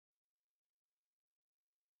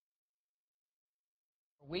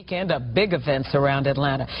Weekend of big events around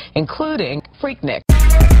Atlanta, including Freaknik.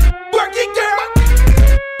 Work it, girl.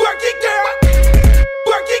 Work it, girl.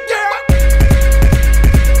 Work it, girl.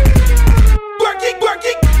 Work it, work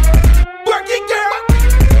it. Work it, girl.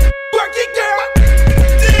 Work it, girl.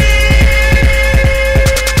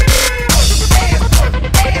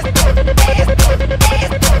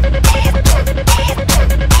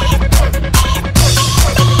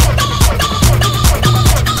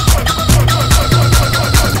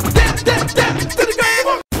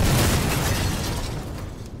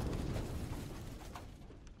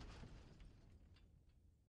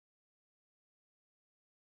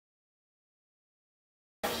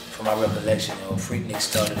 From my recollection, Freaknik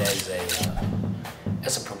started as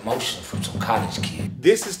a promotion from some college kid.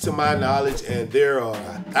 This is to my knowledge, and there are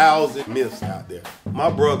 1,000 myths out there.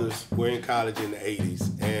 My brothers were in college in the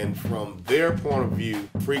 80s, and from their point of view,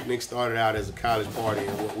 Freaknik started out as a college party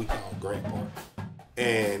and what we call grant party.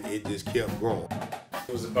 And it just kept growing.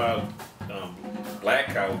 It was about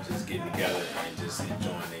black colleges getting together and just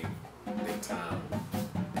enjoying their time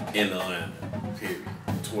in Atlanta, period.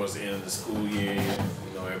 Towards the end of the school year,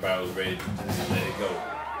 you know, everybody was ready to just let it go.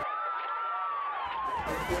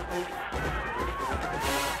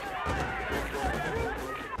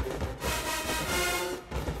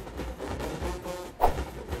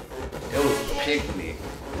 It was a picnic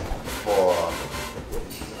for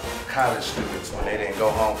college students when they didn't go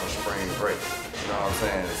home for spring break. You know what I'm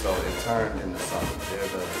saying? So it turned into something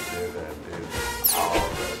bigger and bigger and bigger. All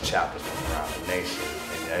the chapters from around the nation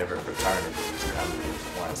and every fraternity was coming into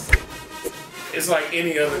one city. It's like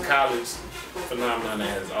any other college phenomenon that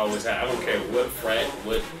has always had. I don't care what frat,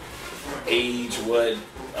 what age, what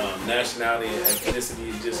nationality,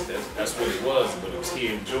 ethnicity. It just that's what it was. But it was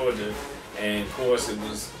here in Georgia, and of course it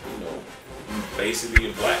was, you know, basically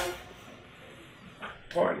a black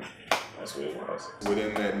party. That's what it was.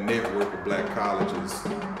 Within that network of black colleges,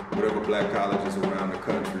 whatever black colleges around the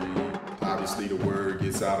country, obviously the word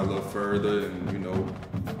gets out a little further, and you know,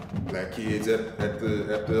 black kids at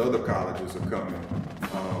the other colleges are coming.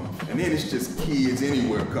 And then it's just kids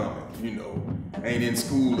anywhere coming, you know. Ain't in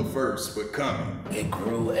school the first, but coming. It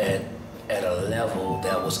grew at a level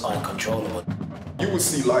that was uncontrollable. You would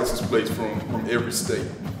see license plates from every state.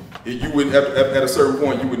 You would at a certain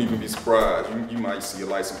point you wouldn't even be surprised. You might see a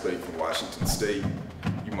license plate from Washington State.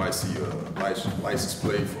 You might see a license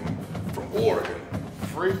plate from Oregon.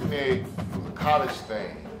 Freaknik was a college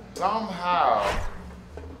thing. Somehow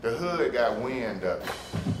the hood got wind of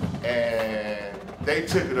it, and they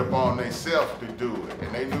took it upon themselves to do it,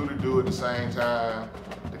 and they knew to do it at the same time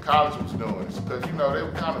the college was doing it, because you know they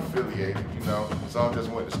were kind of affiliated. You know, some just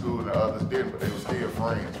went to school and the others didn't, but they were still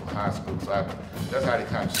friends from high school. So that's how they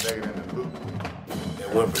kind of stayed in the loop.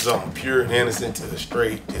 It went from something pure and innocent to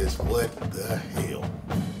straight, just what the hell.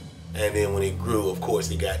 And then when it grew, of course,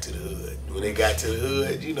 it got to the hood. When it got to the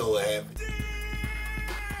hood, you know what happened.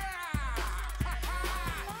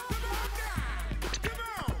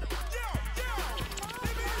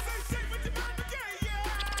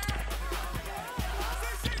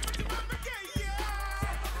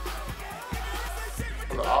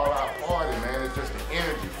 All out party, man, it's just the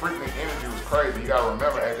energy. Freaknik energy was crazy. You gotta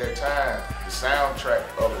remember at that time, the soundtrack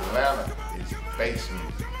of Atlanta is bass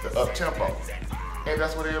music, the up-tempo. And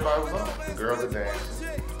that's what everybody was on. The girls are dancing,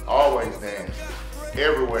 always dancing.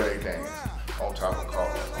 Everywhere they dance, on top of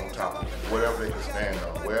cars, on top of whatever they could stand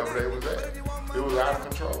on, wherever they was at. It was out of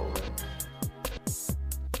control,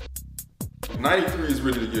 man. 93 is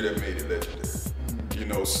really the year that made it legendary. You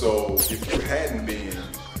know, so if you hadn't been,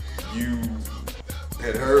 you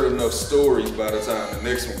had heard enough stories by the time the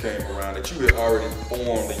next one came around that you had already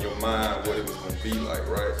formed in your mind what it was going to be like,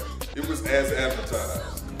 right? It was as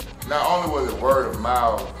advertised. Not only was it word of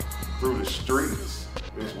mouth through the streets,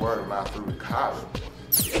 it was word of mouth through the college.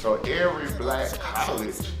 So every black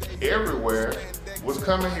college, everywhere, was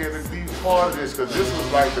coming here to be part of this, because this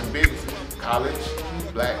was like the big college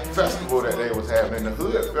black festival that they was having, and the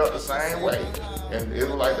hood felt the same way. And it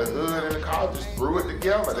was like the hood and the colleges threw it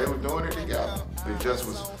together. They were doing it together. It just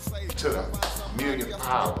was to the millionth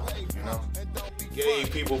power, you know?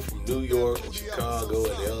 Gave people from New York and Chicago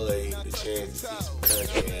and LA the chance to see some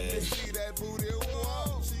country ass.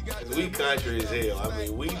 Cause we country as hell. I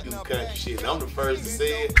mean, we do country shit, and I'm the first to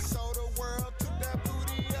say it. It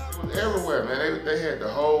was everywhere, man. They had the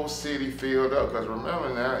whole city filled up, because remember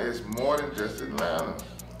now, it's more than just Atlanta.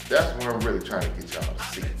 That's what I'm really trying to get y'all to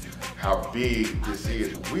see, how big this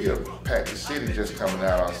is. We have packed the city just coming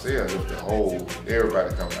out ourselves, if the whole,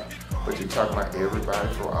 everybody coming out. But you're talking about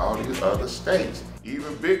everybody from all these other states,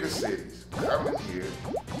 even bigger cities, coming here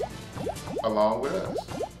along with us.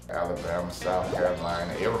 Alabama, South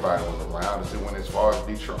Carolina, everybody was around us. It went as far as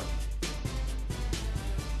Detroit.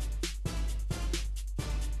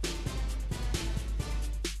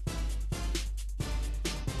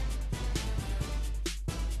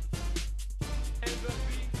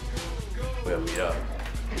 We'll meet up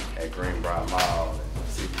at Greenbrier Mall and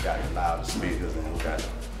see who got the loudest speakers and who got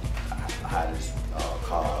the hottest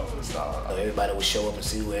cars and stuff. Everybody would show up and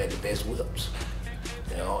see who had the best whips.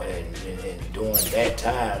 You know, and during that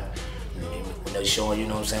time, when they're showing, you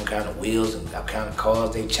know what I'm saying, kind of wheels and what kind of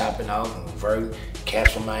cars they chopping off and converting,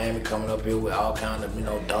 cats from Miami coming up here with all kind of, you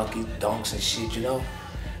know, dunks and shit, you know.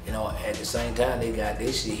 You know, at the same time, they got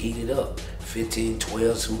this shit heated up. 15,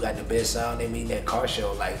 12s, who got the best sound, they meet at car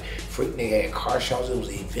show. Like, Freaknik had car shows, it was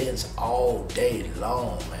events all day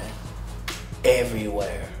long, man.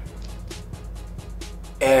 Everywhere.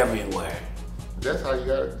 Everywhere. That's how you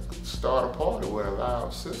gotta start a party with a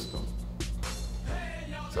loud system.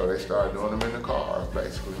 So they started doing them in the cars,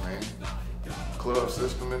 basically, man. Club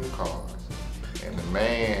system in the cars. And the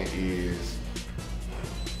man is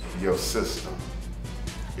your system.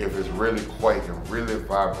 If it's really quaking, really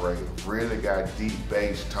vibrating, really got deep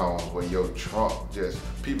bass tones where your trunk just,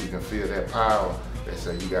 people can feel that power, they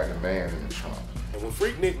say you got the man in the trunk. And when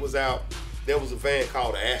Freaknik was out, there was a van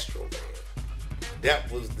called the Astro Van. That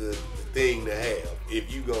was the thing to have.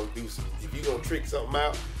 If you gonna trick something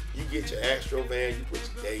out, you get your Astro Van, you put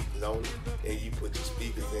your Dayton's on it, and you put your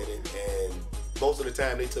speakers in it. And most of the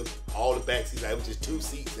time they took all the back seats. It was just 2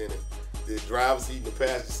 seats in it. The driver's seat and the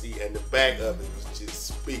passenger seat, and the back of it was just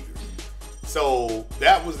speakers. So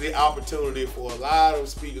that was the opportunity for a lot of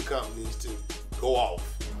speaker companies to go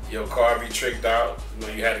off. Your car be tricked out. You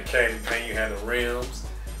know, you had the candy paint, you had the rims,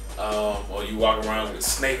 or you walk around with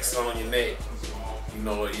snakes on your neck. You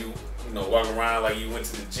know, walk around like you went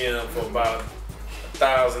to the gym for about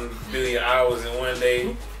 1,000 billion hours in one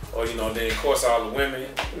day. Or, you know, then of course all the women,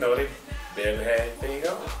 you know, they barely had anything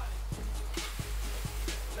on.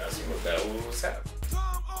 That was happening.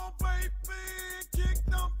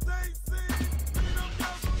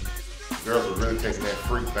 Girls are really taking that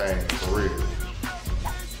freak thing for real,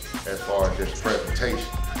 as far as just presentation.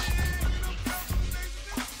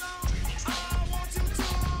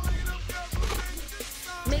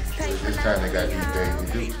 At this time they got these Daisy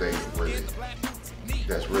Duke stages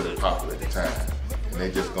that's really popular at the time. And they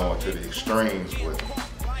just going to the extremes with them.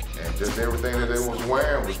 And just everything that they was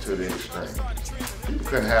wearing was to the extreme. People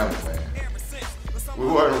couldn't handle it, man. We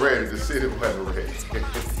wasn't ready. The city wasn't ready.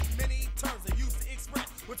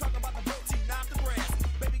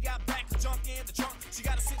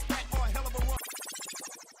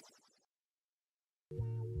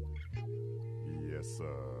 Yes,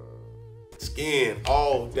 sir. Skin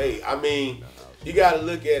all day. I mean, you gotta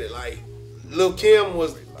look at it like Lil' Kim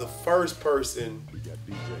was the first person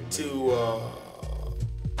to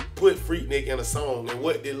put Freaknik in a song. And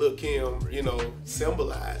what did Lil' Kim, you know,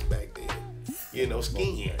 symbolize back then? You know,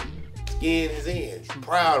 skin. Skin is in. She's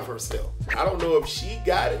proud of herself. I don't know if she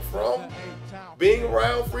got it from being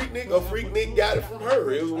around Freaknik or Freaknik got it from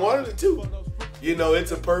her. It was one of the two. You know,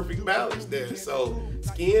 it's a perfect balance there. So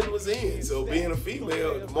skin was in. So being a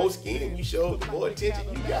female, the more skin you showed, the more attention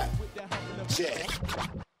you got. Check.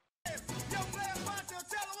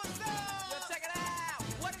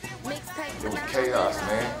 It was chaos,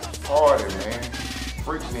 man. Party, man.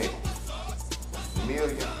 Freaknik.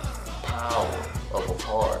 Million power of a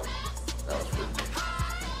party. That was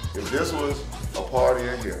Freaknik. If this was a party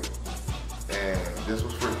in here, and this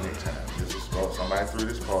was Freaknik time, this was somebody threw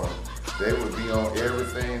this party, they would be on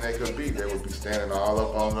everything they could be. They would be standing all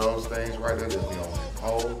up on those things right there. They'd be on the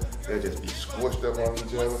pole. They'd just be squished up on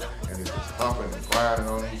each other, and they'd just humping and grinding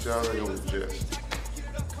on each other. It was just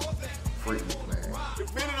Freaknik, man.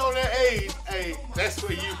 Depending on that age, hey, that's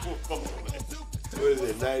where you perform. What is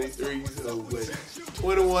it, 93? So, what,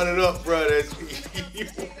 21 and up, bro, that's where you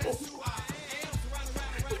perform.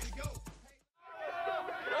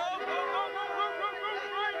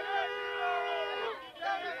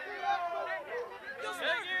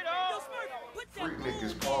 Freaknik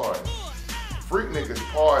is party. Freaknik is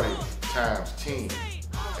party times 10. And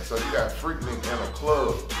so you got Freaknik in a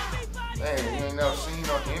club. Man, you ain't never seen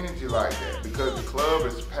no energy like that because the club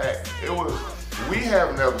is packed. We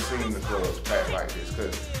have never seen the clubs packed like this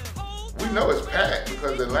because we know it's packed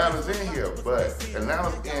because Atlanta's in here, but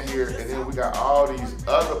Atlanta's in here and then we got all these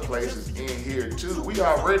other places in here too. We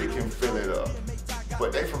already can fill it up,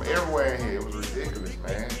 but they from everywhere in here. It was ridiculous,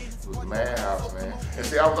 man. It was a madhouse, man. And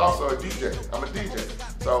see, I was also a DJ. I'm a DJ.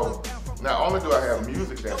 So not only do I have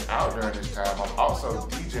music that's out during this time, I'm also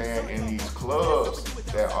DJing in these clubs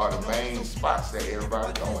that are the main spots that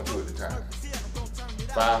everybody going to at the time.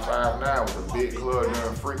 559 was a big club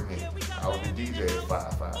during Freaknik. I was the DJ at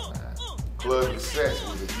 559. Club Success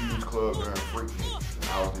was a huge club during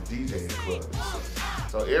Freaknik. I was the DJ at Club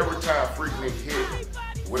Success. So every time Freaknik hit,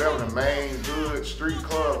 whatever the main hood street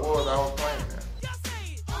club was, I was playing there.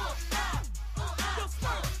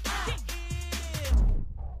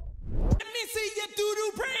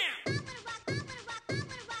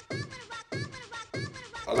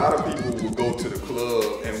 A lot of people would go to the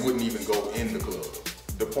club and wouldn't even go in the club.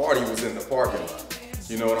 The party was in the parking lot.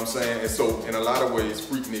 You know what I'm saying? And so in a lot of ways,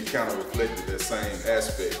 Freaknik kind of reflected that same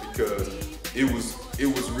aspect because it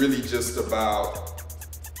was really just about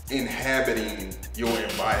inhabiting your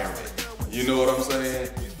environment. You know what I'm saying?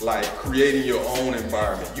 Like creating your own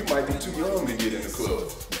environment. You might be too young to get in the club,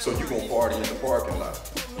 so you're gonna party in the parking lot.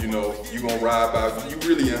 You know, you're gonna ride by, you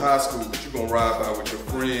really in high school, but you're gonna ride by with your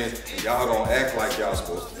friends and y'all gonna act like y'all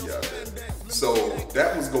supposed to be out there. So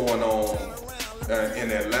that was going on in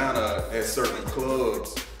Atlanta at certain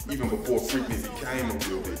clubs, even before Freaknik became a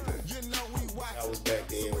real big thing. That was back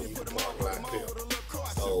then when you could park like that.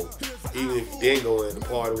 So even if you didn't go in, the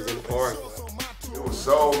party was in the parking lot. There was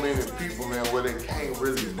so many people, man, where they can't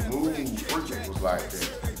really move. Freaknik was like that.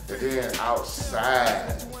 And then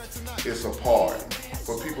outside, it's a party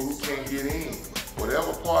for people who can't get in.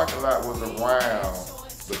 Whatever parking lot was around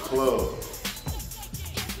the club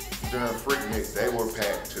during Freaknik, they were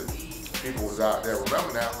packed too. People was out there.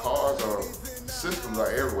 Remember now, cars are, systems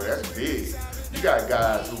are everywhere. That's big. You got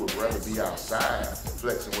guys who would rather be outside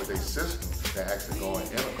flexing with their system than actually going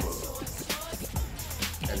in a club.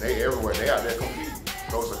 And they everywhere, they out there competing.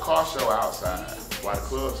 So it's a car show outside while the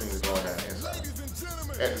club scene is going down inside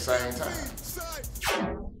at the same time.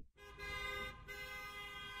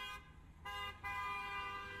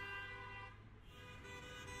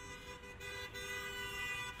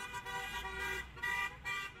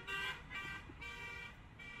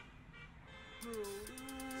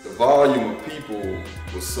 The volume of people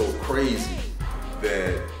was so crazy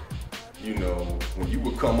that, you know, when you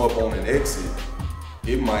would come up on an exit,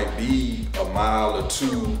 it might be a mile or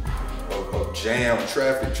two of jam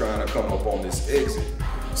traffic trying to come up on this exit.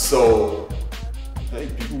 So, hey,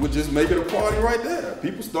 people would just make it a party right there.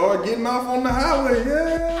 People start getting off on the highway,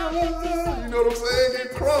 yeah, you know what I'm saying?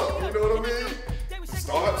 Get crunk, you know what I mean?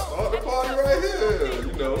 Start the party right here,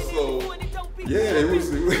 you know, so, yeah, it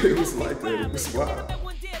was like that, it was wild.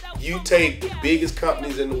 You take the biggest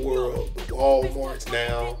companies in the world, the Walmarts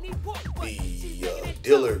now, the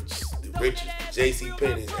Dillards, the Riches, the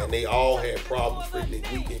JCPenney's, and they all had problems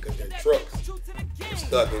Freaknik weekend because their trucks were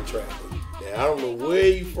stuck in traffic. Now, I don't know where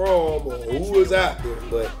you from or who was out there,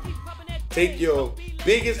 but take your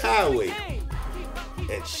biggest highway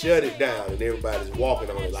and shut it down and everybody's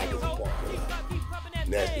walking on it like it's a parking lot.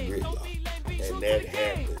 And that's the gridlock. And that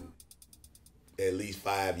happened at least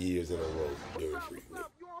 5 years in a row during Freaknik.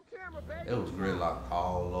 It was gridlock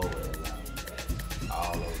all over Atlanta.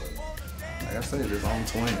 All over. Like I said, it's on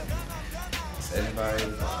 20. 75,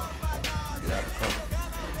 85. Get out the car.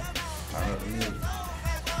 Turn up the music.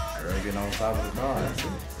 Girl getting on top of the bar. That's it.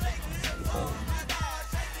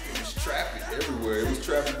 It was traffic everywhere. It was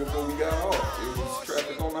traffic before we got off. It was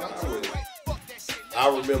traffic on the highway. I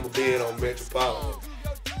remember being on Metropolitan,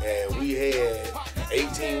 and we had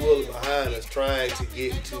 18-wheelers behind us trying to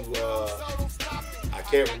get to, I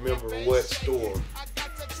can't remember what store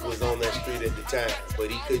was on that street at the time, but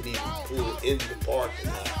he couldn't even pull into the parking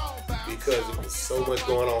lot because it was so much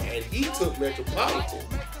going on. And he took Metropolitan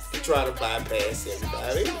to try to bypass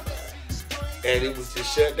 75, 85. And it was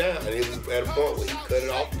just shut down. And it was at a point where he cut it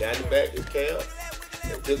off down the back of his cab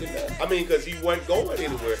and took it down. I mean, because he wasn't going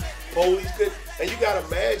anywhere. Police couldn't, and you got to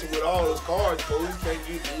imagine with all those cars, police can't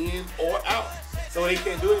get in or out. So they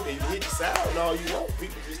can't do anything. You hit the side and all you want.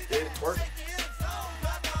 People just stand twerking.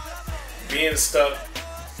 Being stuck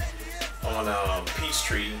on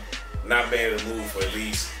Peachtree, not being able to move for at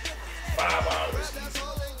least 5 hours.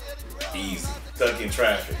 Easy. Stuck in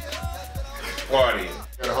traffic. Partying.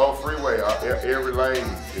 The whole freeway, every lane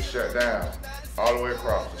is shut down. All the way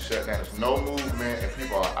across, it's shut down. There's no movement and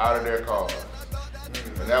people are out of their cars.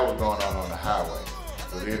 And that was going on the highway.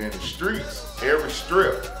 But then in the streets, every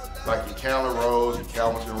strip, like your Candler Roads, your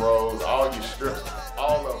Calverton Roads, all your strips,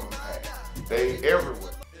 all of them packed. They everywhere.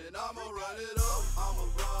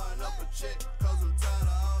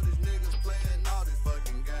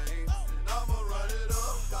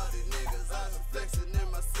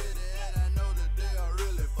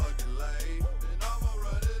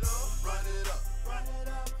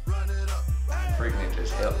 Freaknik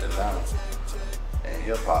just helped Atlanta, and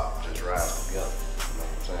hip hop just rise together. You know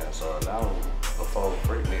what I'm saying? So Atlanta, before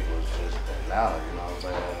Freaknik was just Atlanta. You know what I'm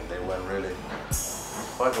saying? They wasn't really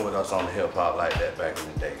fucking with us on the hip hop like that back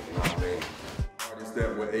in the day. You know what I mean? Artists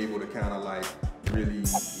that were able to kind of like really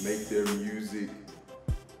make their music,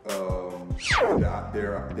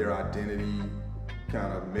 their identity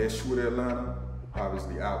kind of mesh with Atlanta.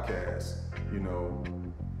 Obviously, Outkast, you know,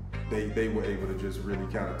 they were able to just really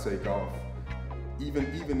kind of take off. Even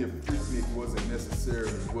if Freaknik wasn't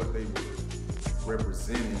necessarily what they were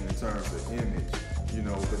representing in terms of image, you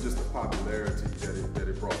know, but just the popularity that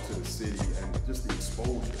it brought to the city and just the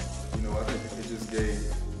exposure. You know, I think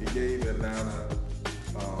it gave Atlanta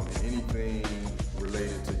and anything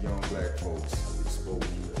related to young black folks exposure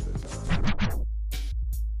at the time.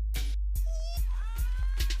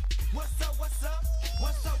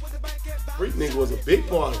 Freaknik was a big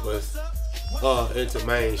part of us into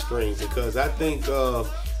mainstream because I think,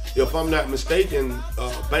 if I'm not mistaken,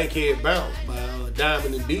 Bankhead Bounce by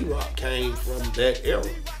Diamond and D-Rock came from that era.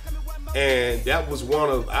 And that was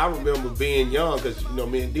I remember being young, because, you know,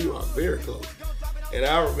 me and D-Rock very close. And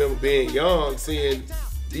I remember being young, seeing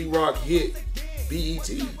D-Rock hit BET,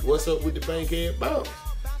 What's Up with the Bankhead Bounce?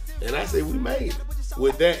 And I said, we made it.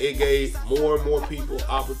 With that, it gave more and more people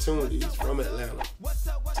opportunities from Atlanta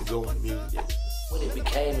to go in the music industry. What it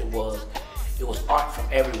became, it was art from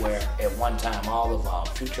everywhere at one time. All of our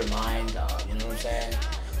future mind, you know what I'm saying?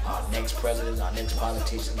 Our next presidents, our next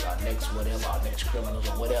politicians, our next whatever, our next criminals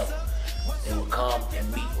or whatever. They would come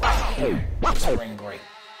and meet right here at spring break.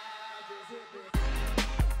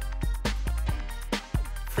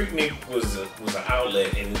 Freaknik was an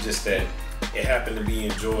outlet, and it's just that it happened to be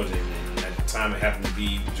in Georgia, and at the time it happened to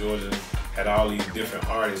be Georgia had all these different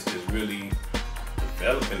artists just really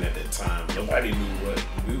developing at that time. Nobody knew what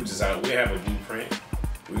we were just out. We have a blueprint.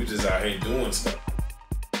 We were just out here doing stuff.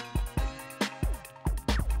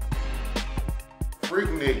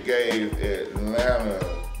 Freaknik gave Atlanta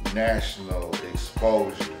national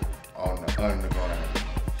exposure on the underground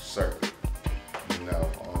circuit, you know,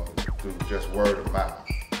 through just word of mouth.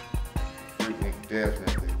 Freaknik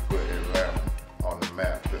definitely put Atlanta on the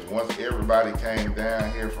map, because once everybody came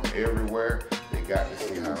down here from everywhere, they got to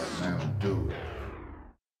see how Atlanta do it.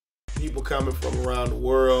 People coming from around the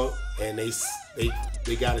world, and they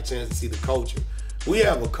got a chance to see the culture. We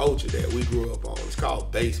have a culture that we grew up on. It's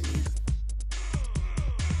called bass music.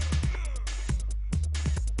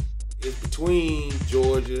 It's between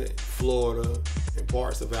Georgia, Florida, and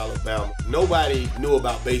parts of Alabama. Nobody knew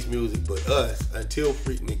about bass music but us until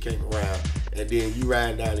Freaknik came around. And then you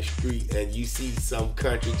riding down the street and you see some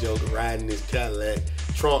country joker riding his Cadillac,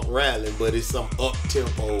 trunk rattling, but it's some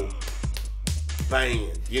up-tempo banging,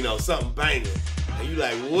 you know, something banging. And you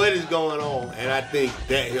like, what is going on? And I think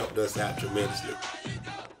that helped us out tremendously.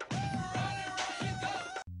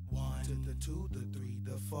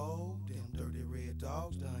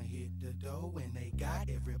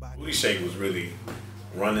 Booty Shake was really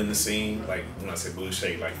running the scene. Like when I say Booty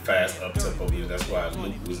Shake, like fast up-tempo music. That's why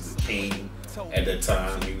Luke was the king at that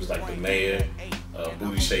time. He was like the mayor of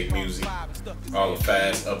Booty Shake music. All the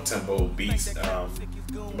fast up-tempo beats.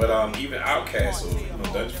 But even Outkast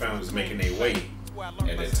or Dungeon Family was making their way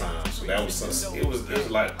at that time. So that was some, it was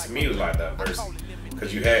like, to me it was like diversity.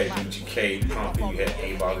 Because you had UGK pumping, you had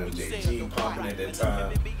A-Ball and JG pumping at that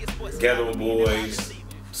time. Ghetto Boys.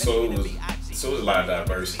 So it was a lot of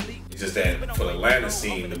diversity. It's just that for the Atlanta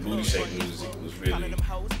scene, the Booty Shake music was really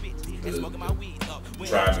the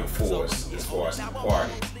driving force as far as the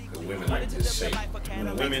party. Because women like to just shake. When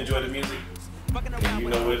the women enjoy the music, then you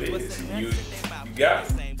know what it is. You got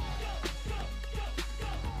it.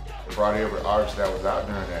 It brought every artist that was out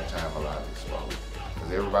during that time a lot of exposure.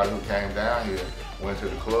 Because everybody who came down here went to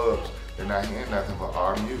the clubs, they're not hearing nothing but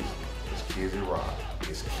our music. It's Kizzy Rock,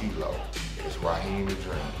 it's Kilo, it's Raheem the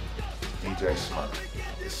Dream, it's DJ Smurf,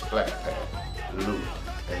 it's Splat Pack, Luke.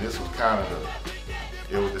 And this was kind of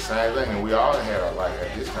it was the same thing. And we all had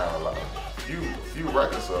at this time a few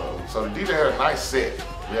records of them. So the DJ had a nice set.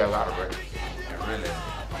 We had a lot of records. It really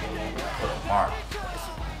put a mark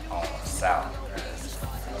on the South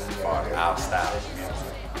as far as our style of music.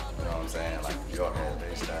 You know what I'm saying? Like New York had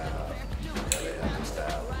their style, LA had their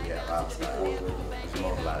style, we had our style. We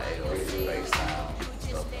smoked a lot of 808 bass sound,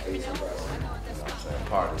 stuff like that. You know what I'm saying?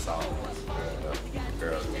 Party songs,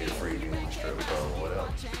 girls get free in the strip club or whatever.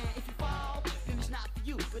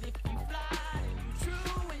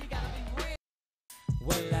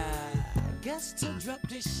 Well, I guess to drop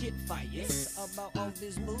this shit fire about all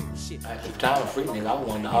this bullshit. At the time of Freaknik, I was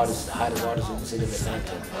one of the hottest artists in the city of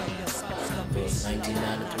Atlanta. In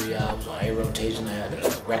 1993, I was on A Rotation. I had a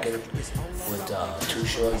record with Too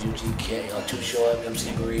Short, UGK, Too Short,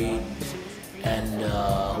 MC Breed, and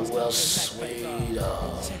who else?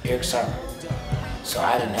 Eric Sermon. So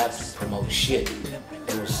I didn't have to promote shit.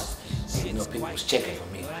 It was, you know, people was checking for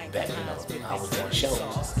me back, you know, I was doing shows.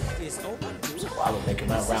 So I was making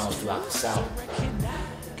my rounds throughout the South,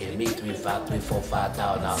 getting me $3,000, $4,000,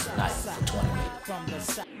 $5,000 a night for 20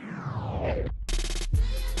 minutes.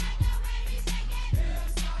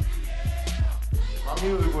 My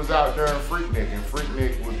music was out during Freaknik, and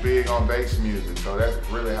Freaknik was big on bass music, so that's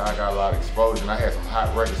really how I got a lot of exposure. And I had some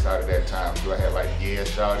hot records out at that time too. I had like Yeah,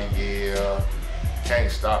 Shawty, Yeah,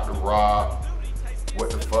 Can't Stop the Rock, What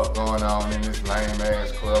the Fuck Going On in This Lame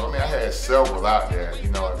Ass Club. I mean, I had several out there, you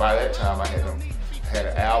know, and by that time I had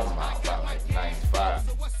an album out by like 95.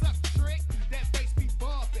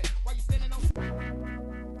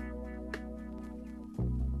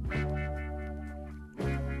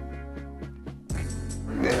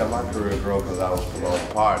 Yeah, my career grew because I was promoting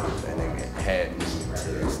parties, and it had me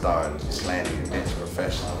to start planning events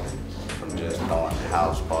professionally, from just throwing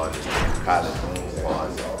house parties to college room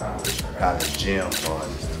parties, college gym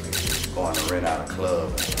parties, going to rent out a club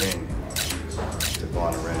and venue, to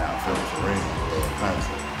going to rent out Phillips Arena for a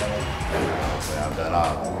concert. So I've done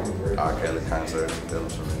all R. Kelly concerts and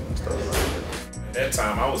Phillips Arena and stuff like that. At that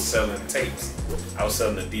time, I was selling tapes. I was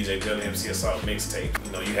selling the DJ Jelly MC Assault mixtape.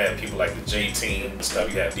 You know, you had people like the J-Team and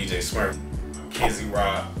stuff. You had DJ Smurf, Kizzy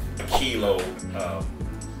Rock, Kilo,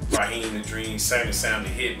 Raheem the Dream, Sammy Sam the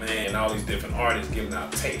Hitman, and all these different artists giving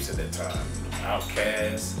out tapes at that time.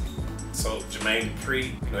 Outkast, so Jermaine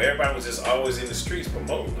Dupri. You know, everybody was just always in the streets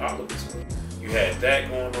promoting all of this. You had that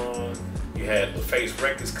going on. You had LaFace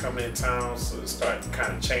Records coming in town, so it started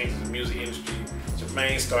kind of changing the music industry.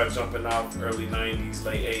 Jermaine started jumping off early 90s,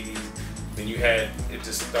 late 80s. Then you had, it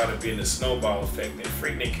just started being a snowball effect. Then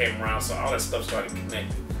Freaknik came around, so all that stuff started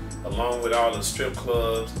connecting, along with all the strip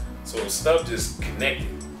clubs. So stuff just connected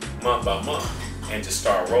month by month and just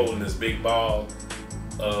started rolling this big ball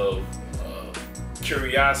of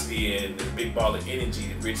curiosity and this big ball of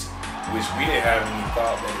energy, which we didn't have any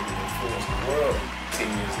thought that it would influence the world 10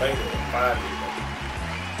 years later, or 5 years later.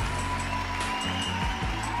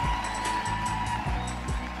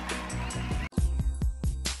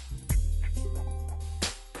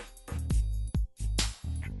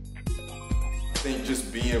 I think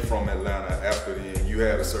just being from Atlanta after then, you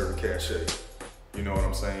had a certain cachet. You know what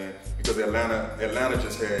I'm saying? Because Atlanta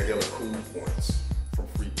just had hella cool points from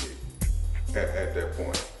Freaknik at that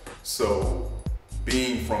point. So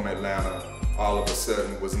being from Atlanta all of a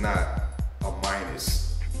sudden was not a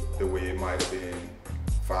minus the way it might have been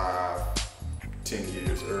 5, 10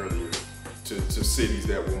 years earlier to cities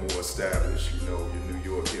that were more established, you know, your New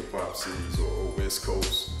York hip hop cities or West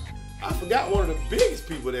Coast. I forgot one of the biggest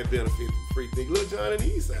people that benefited from Freaknik, Lil Jon and the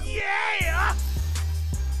East Side. Yeah!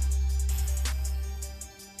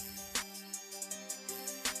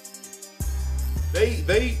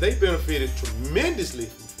 They benefited tremendously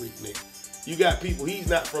from Freaknik. You got people, he's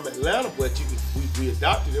not from Atlanta, but we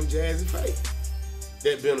adopted him, Jazzy Faye.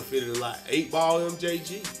 That benefited a lot. 8 Ball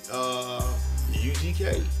MJG,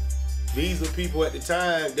 UGK. These are people at the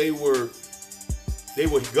time, they were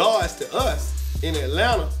gods to us in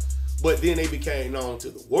Atlanta, but then they became known to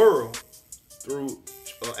the world through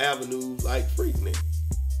avenues like Freaknik.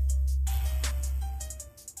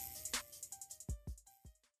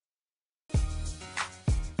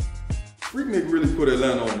 Freaknik really put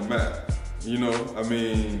Atlanta on the map. You know, I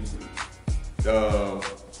mean,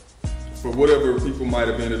 for whatever people might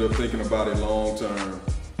have ended up thinking about it long term,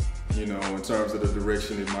 you know, in terms of the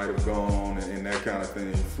direction it might have gone and that kind of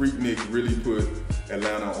thing, Freaknik really put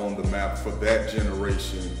Atlanta on the map for that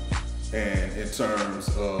generation. And in terms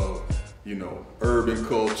of, you know, urban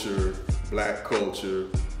culture, black culture,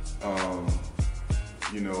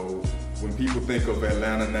 you know, when people think of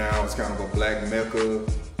Atlanta now, it's kind of a black mecca.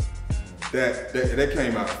 That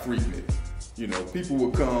came out of Freaknik. You know, people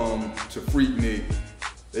would come to Freaknik,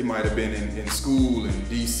 they might have been in school in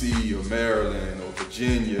DC or Maryland or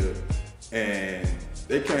Virginia, and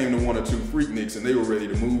they came to 1 or 2 Freakniks and they were ready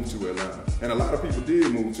to move to Atlanta. And a lot of people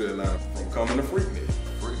did move to Atlanta from coming to Freaknik.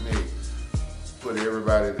 Freaknik put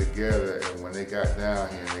everybody together, and when they got down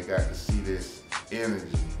here and they got to see this energy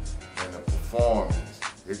and the performance,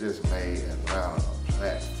 it just made Atlanta a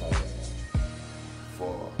platform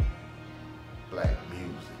for black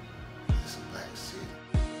music. It's a black city.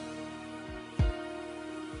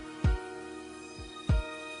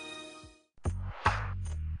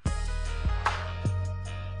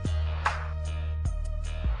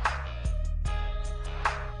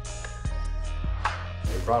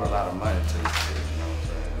 They brought a lot of money to the city, you know what I'm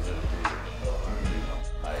saying? It really did. You know,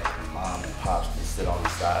 like mom and pops can sit on the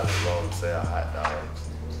side of the road and sell hot dogs.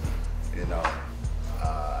 You know,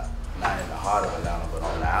 not in the heart of Atlanta, but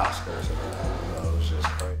on the outskirts of Atlanta. You know, was just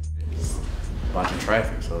crazy. A bunch of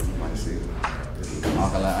traffic, so you might see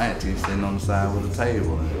Uncle and Auntie sitting on the side with a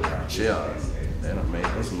table and chairs. They done made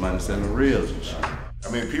some money selling reels and shit.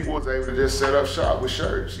 I mean, people was able to just set up shop with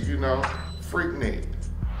shirts, you know, Freaknik.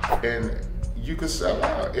 And you could sell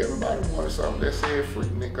out. Everybody wanted something that said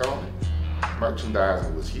Freaknik on it.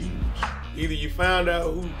 Merchandising was huge. Either you found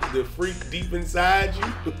out who the freak deep inside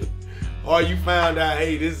you, or you found out,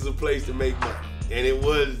 hey, this is a place to make money. And it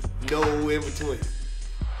was no in between.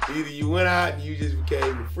 Either you went out and you just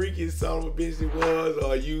became the freakiest son of a bitch it was,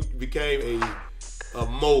 or you became a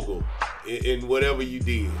mogul in whatever you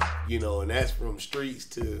did, you know, and that's from streets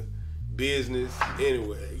to business,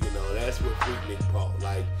 anywhere, you know, that's what Freaknik brought.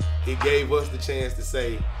 Like, it gave us the chance to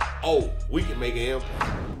say, oh, we can make an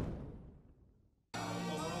impact.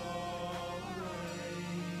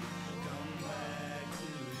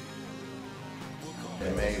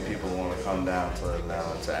 It made people want to come down to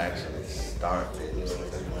Atlanta to actually start business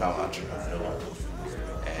and become entrepreneurs.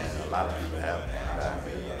 And a lot of people have that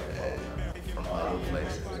from other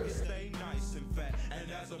places.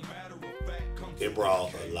 It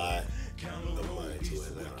brought a lot of money to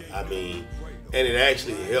Atlanta. I mean, and it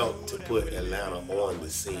actually helped to put Atlanta on the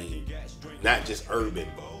scene, not just urban,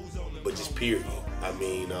 but just period. I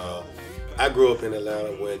mean, I grew up in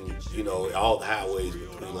Atlanta when, you know, all the highways were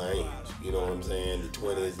 3 lanes. You know what I'm saying? The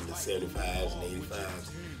 20s and the 75s and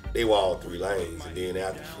 85s, they were all 3 lanes. And then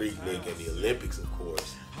after Freaknik and the Olympics, of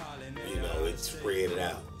course, you know, it spread it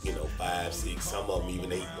out. You know, 5, 6, some of them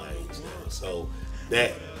even 8 lanes now. So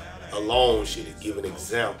that alone should have given an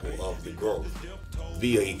example of the growth.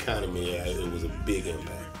 Via economy, it was a big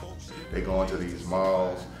impact. They go into these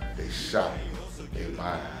malls, they shop, they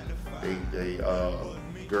buy, they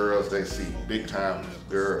girls they see, big time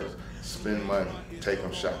girls, spend money, take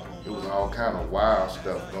them shopping. It was all kind of wild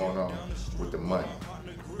stuff going on with the money.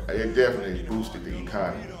 It definitely boosted the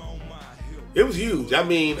economy. It was huge. I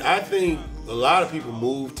mean, I think a lot of people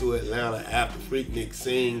moved to Atlanta after Freaknik,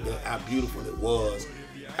 seeing how beautiful it was,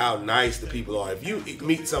 how nice the people are. If you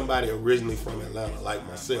meet somebody originally from Atlanta, like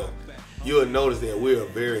myself, you'll notice that we're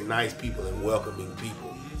very nice people and welcoming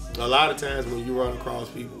people. A lot of times when you run across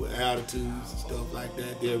people with attitudes and stuff like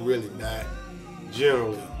that, they're really not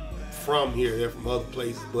generally from here. They're from other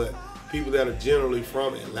places, but people that are generally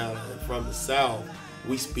from Atlanta and from the South,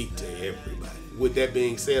 we speak to everybody. With that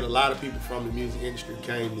being said, a lot of people from the music industry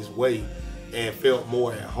came this way and felt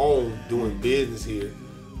more at home doing business here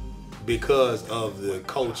because of the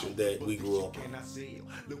culture that we grew up in.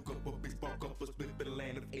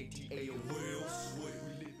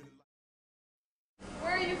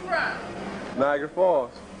 Where are you from? Niagara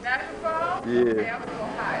Falls. Niagara Falls? Yeah. Okay, I'm from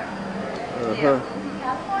Ohio.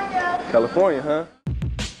 Yeah. California, huh?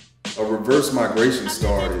 A reverse migration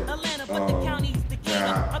started.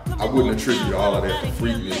 Now, I wouldn't attribute all of that to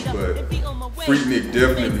Freaknik, but Freaknik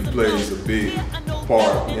definitely plays a big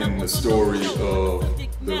part in the story of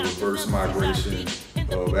the reverse migration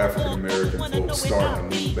of African American folks starting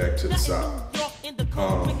to move back to the South.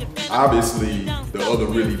 Obviously, the other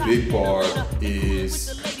really big part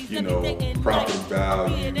is, you know, property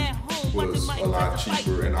value was a lot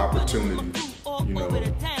cheaper and opportunity, you know,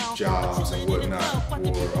 jobs and whatnot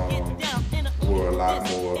were a lot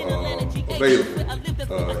more available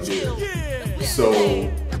here. So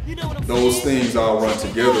those things all run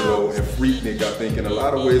together though, and Freaknik, I think, in a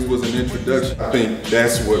lot of ways was an introduction. I think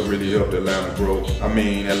that's what really helped Atlanta grow. I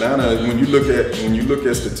mean, Atlanta, when you look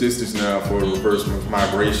at statistics now for reverse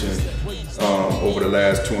migration over the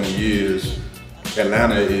last 20 years,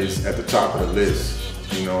 Atlanta is at the top of the list.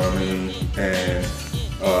 You know what I mean? And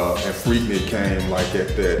Freaknik came like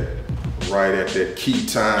right at that key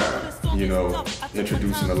time, you know,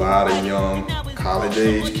 introducing a lot of young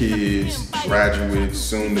college-age kids, graduates,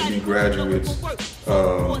 soon-to-be graduates,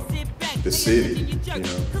 the city, you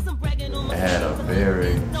know. It had a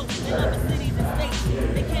very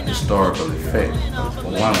historical effect. For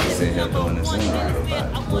one, we're sitting here doing this interview about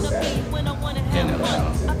in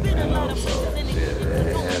Atlanta, you know, so it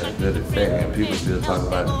had a good effect, and people still talk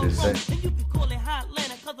about it to this day.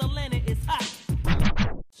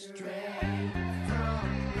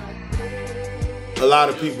 A lot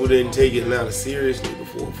of people didn't take Atlanta seriously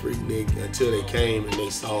before Freaknik until they came and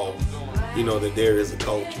they saw, you know, that there is a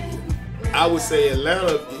culture here. I would say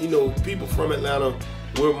Atlanta, you know, people from Atlanta,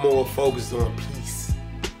 we're more focused on peace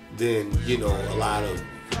than, you know, a lot of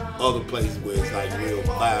other places where it's like real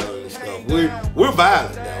violent and stuff. We're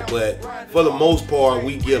violent now, but for the most part,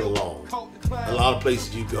 we get along. A lot of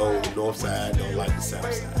places you go, the north side don't like the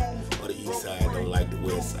south side, or the east side don't like the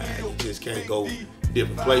west side. You just can't go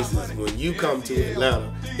different places. When you come to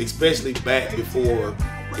Atlanta, especially back before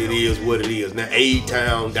it is what it is. Now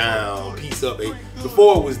A-Town down, peace up.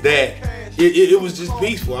 Before it was that, it was just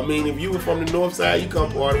peaceful. I mean, if you were from the north side, you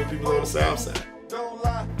come party with people on the south side.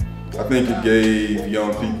 I think it gave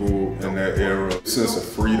young people in that era a sense of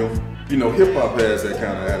freedom. You know, hip hop has that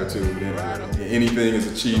kind of attitude. Anything is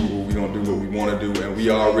achievable. We're gonna do what we want to do, and we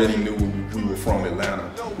already knew we were from Atlanta.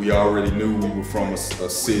 We already knew we were from a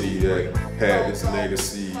city that had this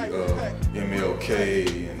legacy of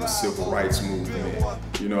MLK and the civil rights movement.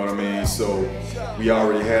 You know what I mean? So we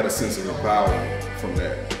already had a sense of empowerment from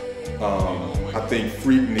that. I think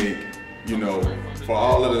Freaknik, you know, for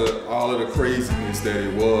all of the craziness that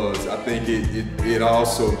it was, I think it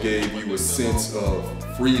also gave you a sense of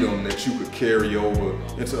freedom that you could carry over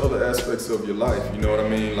into other aspects of your life. You know what I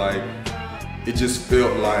mean? Like, it just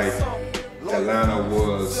felt like Atlanta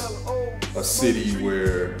was a city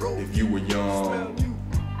where if you were young,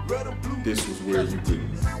 this was where you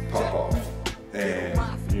could pop off. And,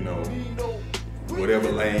 you know,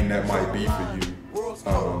 whatever lane that might be for you,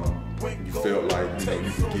 you felt like, you know,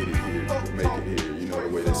 you could get it here, you could make it here. You know, the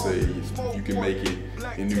way they say you can make it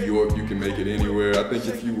in New York, you can make it anywhere. I think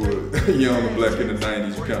if you were young and black in the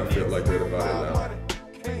 90s, you kind of felt like that about Atlanta.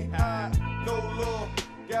 Can't hide, no love,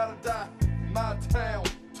 gotta die. My town,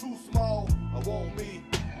 too small, I want me,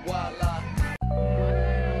 voila.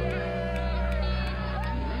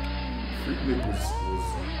 Freaknik was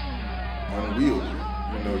unwieldy.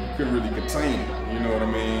 You know, you couldn't really contain it. You know what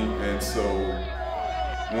I mean? And so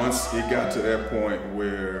once it got to that point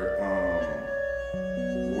where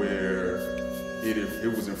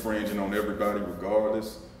it was infringing on everybody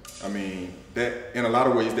regardless, I mean, that in a lot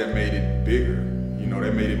of ways that made it bigger. You know,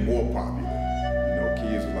 that made it more popular. You know,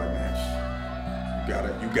 kids were like,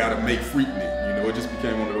 man, you gotta make Freaknik. You know, it just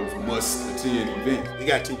became one of those must-attend events. It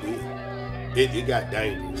got too big. It got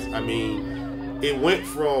dangerous. I mean, it went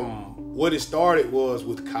from what it started was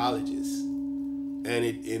with colleges.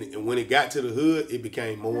 And when it got to the hood, it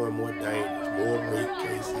became more and more dangerous. More rape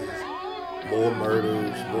cases, more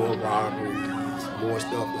murders, more robberies, more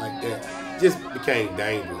stuff like that. Just became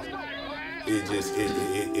dangerous.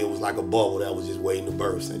 It was like a bubble that was just waiting to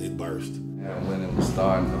burst, and it burst. And when it was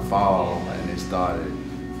starting to fall, and they started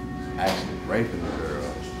actually raping the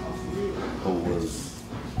girls who was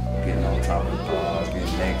getting on top of the cars,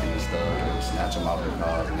 getting naked and stuff, they would snatch them off the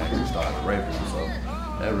cars and actually started raping them. So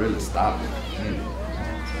that really stopped it.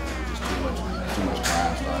 Just too much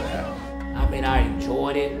crime started happening. I mean, I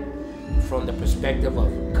enjoyed it from the perspective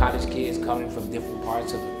of college kids coming from different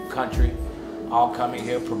parts of the country, all coming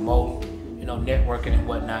here promoting, you know, networking and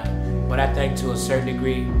whatnot. But I think to a certain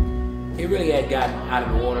degree, it really had gotten out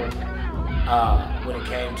of order when it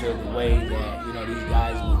came to the way that, you know, these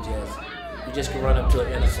guys you just could run up to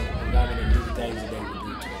an innocent woman and do the things that they would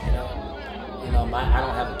do to her, you know? I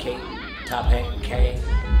don't have a cape, top hat, and cane.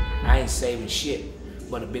 I ain't saving shit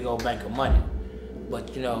but a big old bank of money.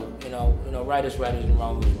 But you know, right is right and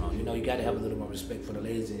wrong is wrong. You know, you gotta have a little more respect for the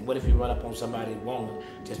ladies. And what if you run up on somebody's woman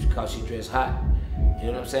just because she dressed hot? You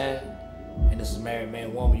know what I'm saying? And this is a married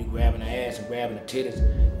man, woman, you grabbing her ass and grabbing the titties,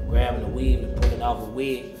 and grabbing the weave and pulling off a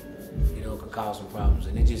wig, you know, could cause some problems.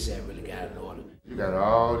 And it just ain't really got in order. You got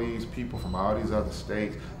all these people from all these other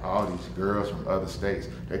states, all these girls from other states.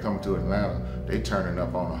 They come to Atlanta, they turning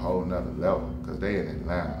up on a whole nother level because they in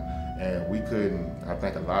Atlanta. And we couldn't, I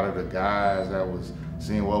think a lot of the guys that was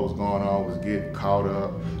seeing what was going on was getting caught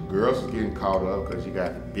up. Girls was getting caught up because you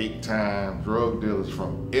got big time drug dealers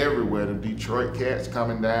from everywhere. The Detroit cats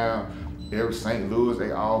coming down, every St. Louis, they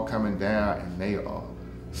all coming down and they are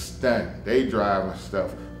stunning. They driving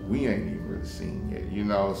stuff we ain't even really seen yet, you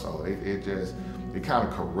know? So it kind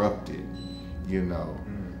of corrupted, you know,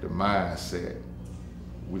 the mindset.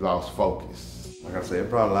 We lost focus. Like I said, it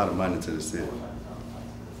brought a lot of money to the city.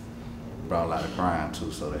 Brought a lot of crime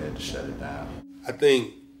too, so they had to shut it down. I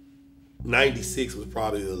think 96 was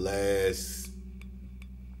probably the last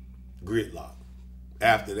gridlock.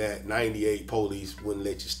 After that, 98, police wouldn't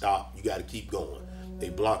let you stop. You got to keep going. They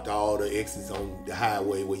blocked all the exits on the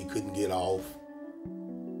highway where you couldn't get off.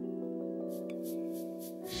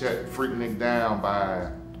 Shut Freaknik down by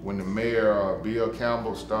when the mayor, Bill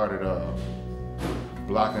Campbell, started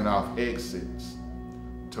blocking off exits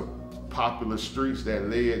to popular streets that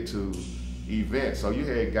led to events. So you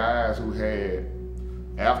had guys who had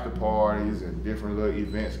after parties and different little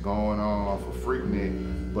events going on for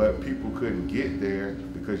Freaknik, but people couldn't get there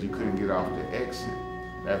because you couldn't get off the exit.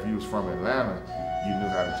 Now, if you was from Atlanta, you knew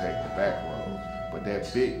how to take the back road. But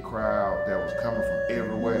that big crowd that was coming from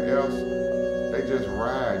everywhere else, they just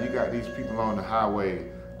ride. You got these people on the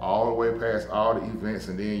highway all the way past all the events,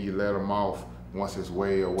 and then you let them off once it's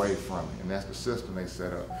way away from it. And that's the system they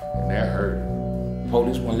set up, and that hurt.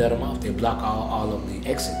 police won't let them off. They block all of the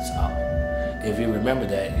exits up. If you remember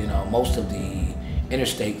that, you know, most of the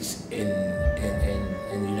interstates in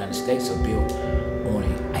the United States are built on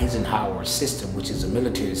an Eisenhower system, which is a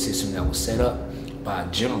military system that was set up by a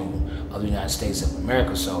general of the United States of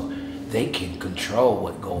America, so they can control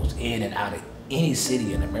what goes in and out of any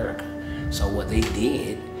city in America. So what they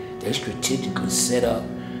did, they strategically set up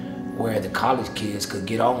where the college kids could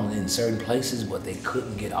get on in certain places, but they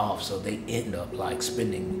couldn't get off, so they end up like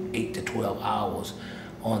spending 8 to 12 hours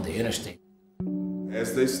on the interstate.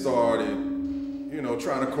 As they started, you know,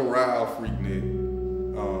 trying to corral Freaknik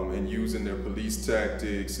and using their police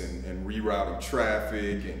tactics and rerouting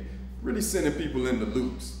traffic and really sending people into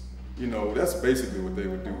loops. You know, that's basically what they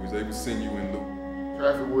would do, is they would send you in loop.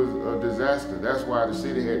 Traffic was a disaster. That's why the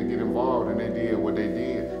city had to get involved, and they did what they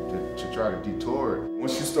did to try to detour it.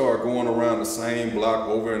 Once you start going around the same block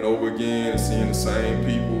over and over again and seeing the same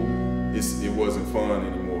people, it wasn't fun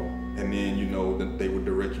anymore. And then, you know, they would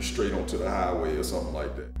direct you straight onto the highway or something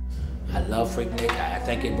like that. I love Freaknik. I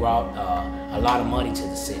think it brought a lot of money to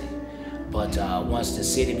the city. But once the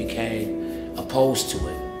city became opposed to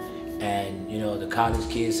it, and you know, the college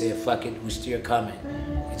kids said, fuck it, we still coming,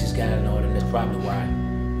 it just got to know that that's probably why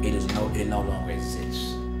it no longer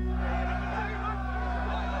exists.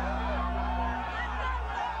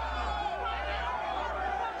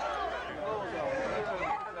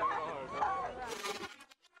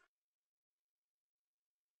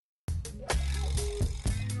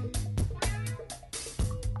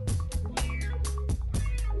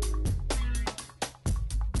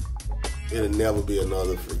 It'll never be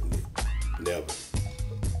another Freaknik. Never.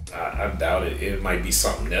 I doubt it. It might be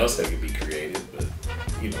something else that could be created, but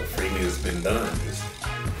you know, Freaknik has been done.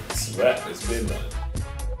 It's rap. It's been done.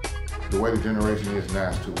 The way the generation is now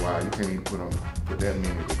is too wild. You can't even put that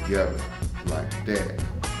many together like that.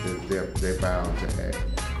 They're bound to act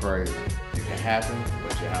crazy. It can happen,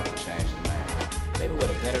 but you have to change the name. Maybe with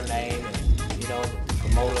a better name, and you know, the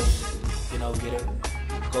promoters, you know,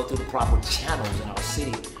 go through the proper channels in our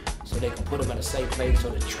city, so they can put them in a safe place, so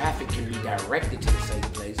the traffic can be directed to a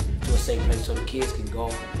safe place, so the kids can go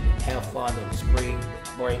have fun on the spring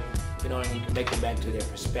break, you know, and you can make them back to their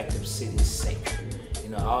respective cities safe. You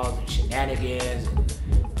know, all the shenanigans,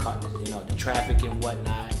 and, you know, the traffic and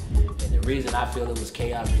whatnot. And the reason I feel it was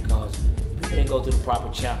chaos because people didn't go through the proper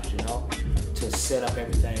channels, you know, to set up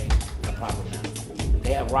everything in the proper manner.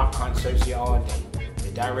 They have rock concerts here all day.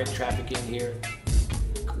 They direct traffic in here.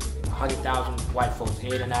 100,000 white folks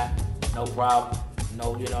in and out, no problem,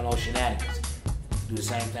 no shenanigans. Do the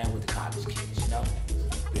same thing with the college kids, you know?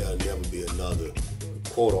 There'll never be another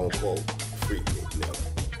quote-unquote Freaknik,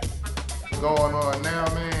 never. Going on now,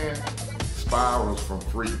 man, spirals from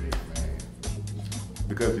Freaknik, man.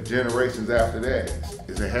 Because the generations after that,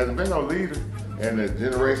 it hasn't been no leader, and the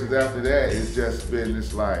generations after that, it's just been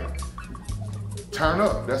this like, turn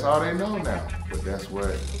up, that's all they know now. But that's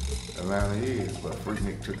what Atlanta is, but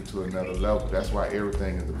Freaknik took it to another level. That's why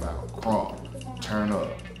everything is about crunk, turn up,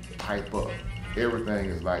 pipe up. Everything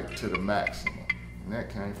is like to the maximum. And that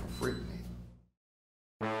came from Freaknik.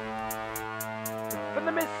 From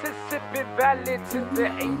the Mississippi Valley to the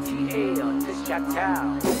ATL to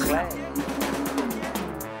Chi-Town, Oakland.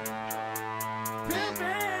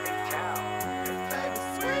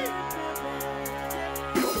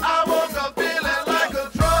 I woke up feeling like a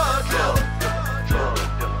drug dealer.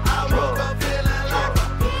 I woke up feeling like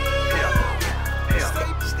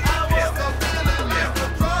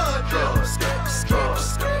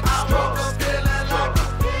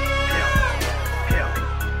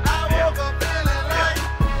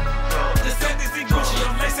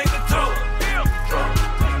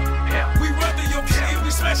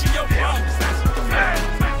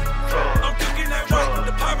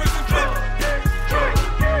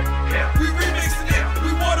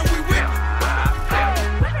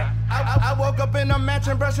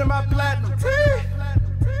a brushing my platinum teeth.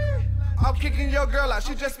 I'm kicking your girl out,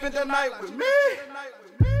 she just spent the night with me.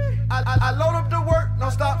 I load up the work, no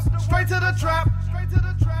stops, straight to the trap.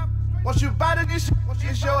 Once you buy the shit,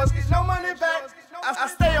 it's yours, no money back. I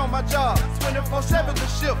stay on my job, 24/7 the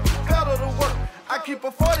shift, pedal to work. I keep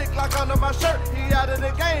a 40 Glock under my shirt. He out of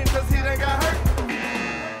the game cause he done got hurt.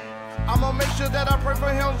 I'ma make sure that I pray for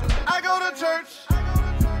him. I go to church.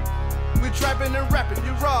 We trapping and rapping,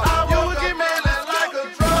 you rob. You would get me like a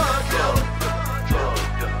drug dealer.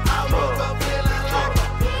 I woke up feeling like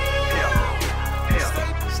a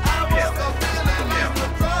I woke up feeling like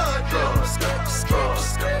a drug dealer.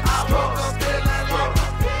 I woke up feeling like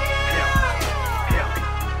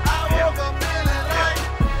I woke up feeling like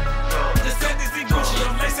the sentence in Gucci,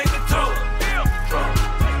 I'm lacing the toe.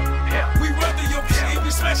 We run through your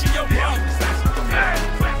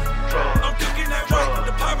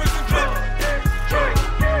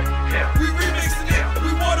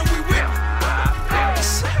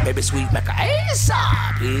sweet like a ace.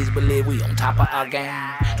 Please believe we on top of our game.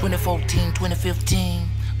 2014, 2015.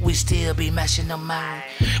 We still be mashing them out.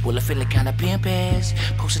 Well, I feeling kinda pimp ass.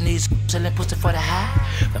 Posting these, selling pussy for the high.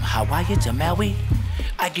 From Hawaii to Maui,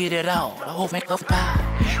 I get it all. The whole make of pie.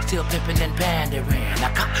 Still pimping and pandering. I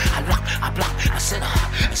cop, I lock, I block, I set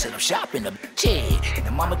up shop in the chick. And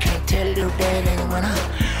the mama can't tell little dad ain't went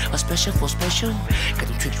up. A special for special. Got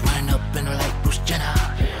them tricks running up in her like Bruce Jenner.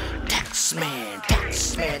 Tax man,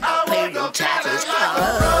 I pay your taxes.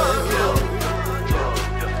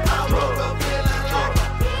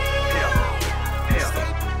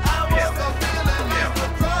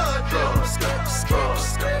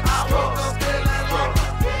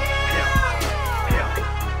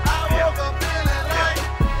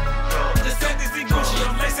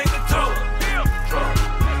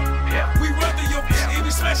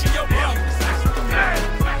 Smashing your body.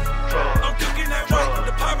 I'm cooking that right,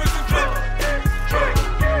 the pirates and flip.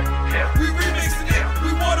 We remixing it, we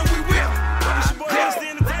water, we whip. It's your boy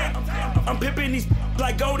Austin the Tank. I'm pimping these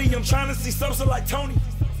like Goldie, I'm trying to see Sosa like Tony.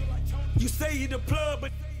 You say you the plug,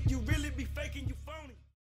 but you really be faking, you phony.